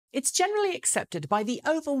It's generally accepted by the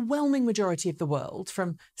overwhelming majority of the world,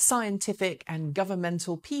 from scientific and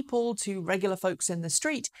governmental people to regular folks in the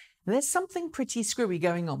street. There's something pretty screwy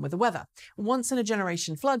going on with the weather.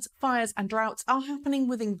 Once-in-a-generation floods, fires and droughts are happening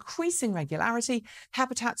with increasing regularity.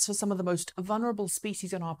 Habitats for some of the most vulnerable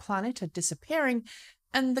species on our planet are disappearing.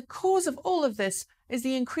 And the cause of all of this is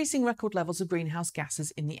the increasing record levels of greenhouse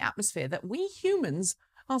gases in the atmosphere that we humans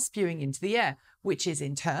are spewing into the air, which is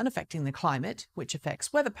in turn affecting the climate, which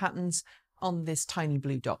affects weather patterns on this tiny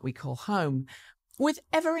blue dot we call home. With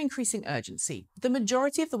ever-increasing urgency, the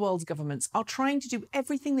majority of the world's governments are trying to do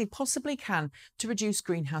everything they possibly can to reduce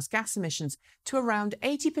greenhouse gas emissions to around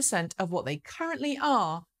 80% of what they currently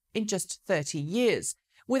are in just 30 years.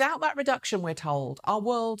 Without that reduction, we're told, our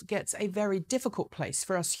world gets a very difficult place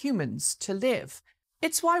for us humans to live.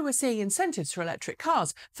 It's why we're seeing incentives for electric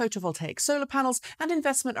cars, photovoltaic solar panels, and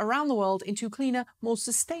investment around the world into cleaner, more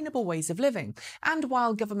sustainable ways of living. And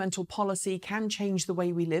while governmental policy can change the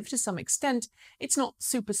way we live to some extent, it's not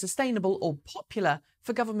super sustainable or popular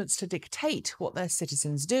for governments to dictate what their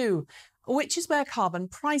citizens do. Which is where carbon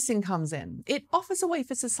pricing comes in. It offers a way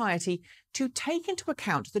for society to take into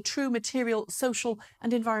account the true material, social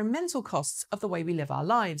and environmental costs of the way we live our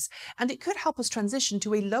lives. And it could help us transition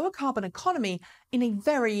to a lower carbon economy in a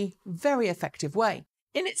very, very effective way.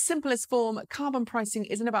 In its simplest form, carbon pricing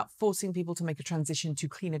isn't about forcing people to make a transition to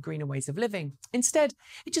cleaner, greener ways of living. Instead,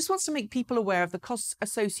 it just wants to make people aware of the costs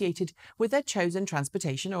associated with their chosen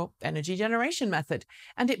transportation or energy generation method.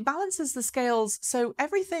 And it balances the scales so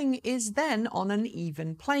everything is then on an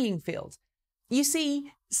even playing field. You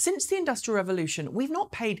see, since the Industrial Revolution, we've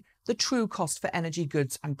not paid the true cost for energy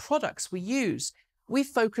goods and products we use. We've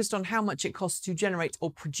focused on how much it costs to generate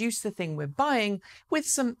or produce the thing we're buying, with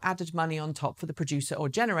some added money on top for the producer or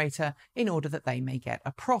generator in order that they may get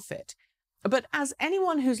a profit. But as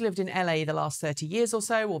anyone who's lived in LA the last 30 years or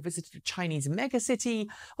so, or visited a Chinese megacity,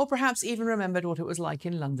 or perhaps even remembered what it was like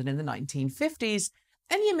in London in the 1950s,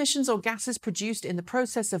 any emissions or gases produced in the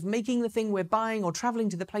process of making the thing we're buying or travelling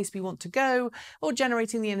to the place we want to go, or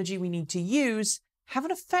generating the energy we need to use, have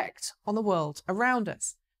an effect on the world around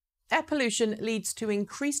us. Air pollution leads to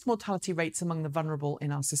increased mortality rates among the vulnerable in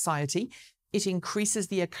our society. It increases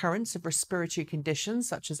the occurrence of respiratory conditions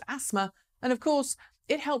such as asthma, and of course,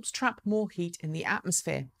 it helps trap more heat in the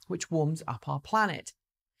atmosphere, which warms up our planet.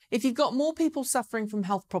 If you've got more people suffering from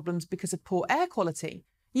health problems because of poor air quality,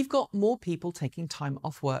 you've got more people taking time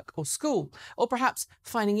off work or school, or perhaps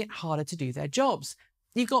finding it harder to do their jobs.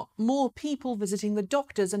 You've got more people visiting the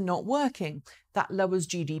doctors and not working. That lowers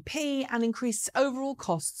GDP and increases overall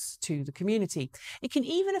costs to the community. It can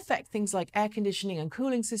even affect things like air conditioning and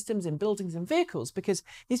cooling systems in buildings and vehicles, because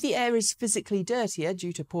if the air is physically dirtier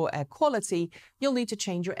due to poor air quality, you'll need to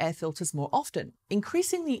change your air filters more often,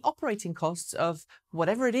 increasing the operating costs of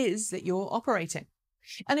whatever it is that you're operating.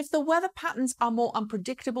 And if the weather patterns are more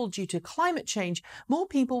unpredictable due to climate change, more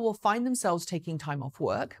people will find themselves taking time off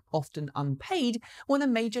work, often unpaid, when a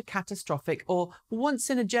major catastrophic or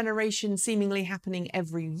once-in-a-generation, seemingly happening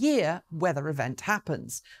every year, weather event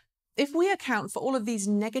happens. If we account for all of these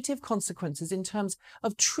negative consequences in terms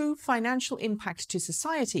of true financial impact to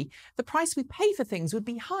society, the price we pay for things would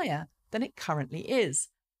be higher than it currently is.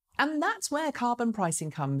 And that's where carbon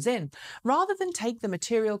pricing comes in. Rather than take the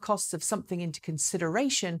material costs of something into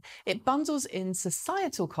consideration, it bundles in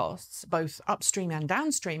societal costs, both upstream and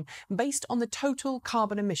downstream, based on the total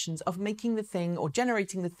carbon emissions of making the thing or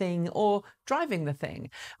generating the thing or driving the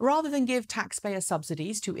thing. Rather than give taxpayer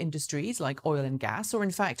subsidies to industries like oil and gas, or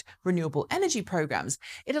in fact, renewable energy programs,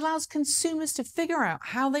 it allows consumers to figure out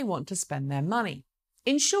how they want to spend their money.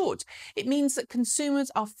 In short, it means that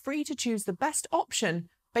consumers are free to choose the best option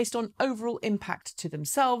based on overall impact to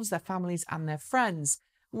themselves, their families and their friends,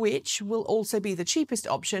 which will also be the cheapest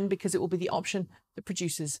option because it will be the option that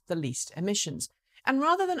produces the least emissions. And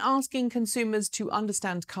rather than asking consumers to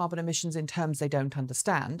understand carbon emissions in terms they don't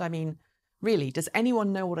understand, I mean, really, does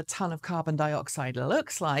anyone know what a ton of carbon dioxide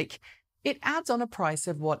looks like? It adds on a price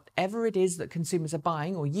of whatever it is that consumers are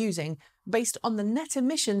buying or using based on the net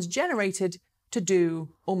emissions generated to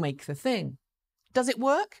do or make the thing. Does it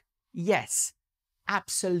work? Yes.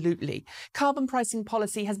 Absolutely. Carbon pricing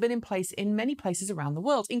policy has been in place in many places around the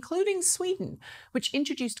world, including Sweden, which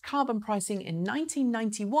introduced carbon pricing in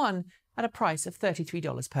 1991 at a price of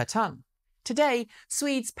 $33 per tonne. Today,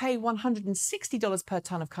 Swedes pay $160 per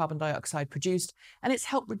tonne of carbon dioxide produced, and it's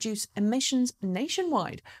helped reduce emissions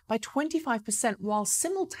nationwide by 25% while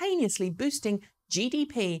simultaneously boosting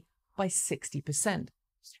GDP by 60%.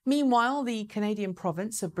 Meanwhile, the Canadian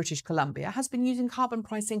province of British Columbia has been using carbon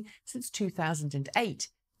pricing since 2008.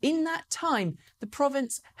 In that time, the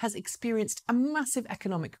province has experienced a massive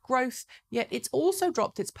economic growth, yet it's also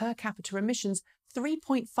dropped its per capita emissions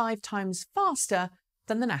 3.5 times faster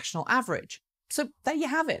than the national average. So there you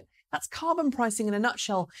have it. That's carbon pricing in a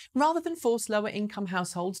nutshell. Rather than force lower income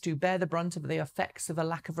households to bear the brunt of the effects of a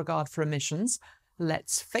lack of regard for emissions,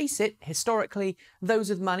 let's face it, historically, those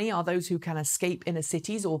with money are those who can escape inner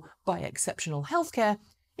cities or buy exceptional healthcare.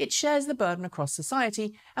 It shares the burden across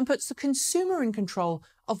society and puts the consumer in control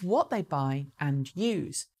of what they buy and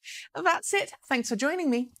use. That's it. Thanks for joining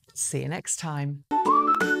me. See you next time.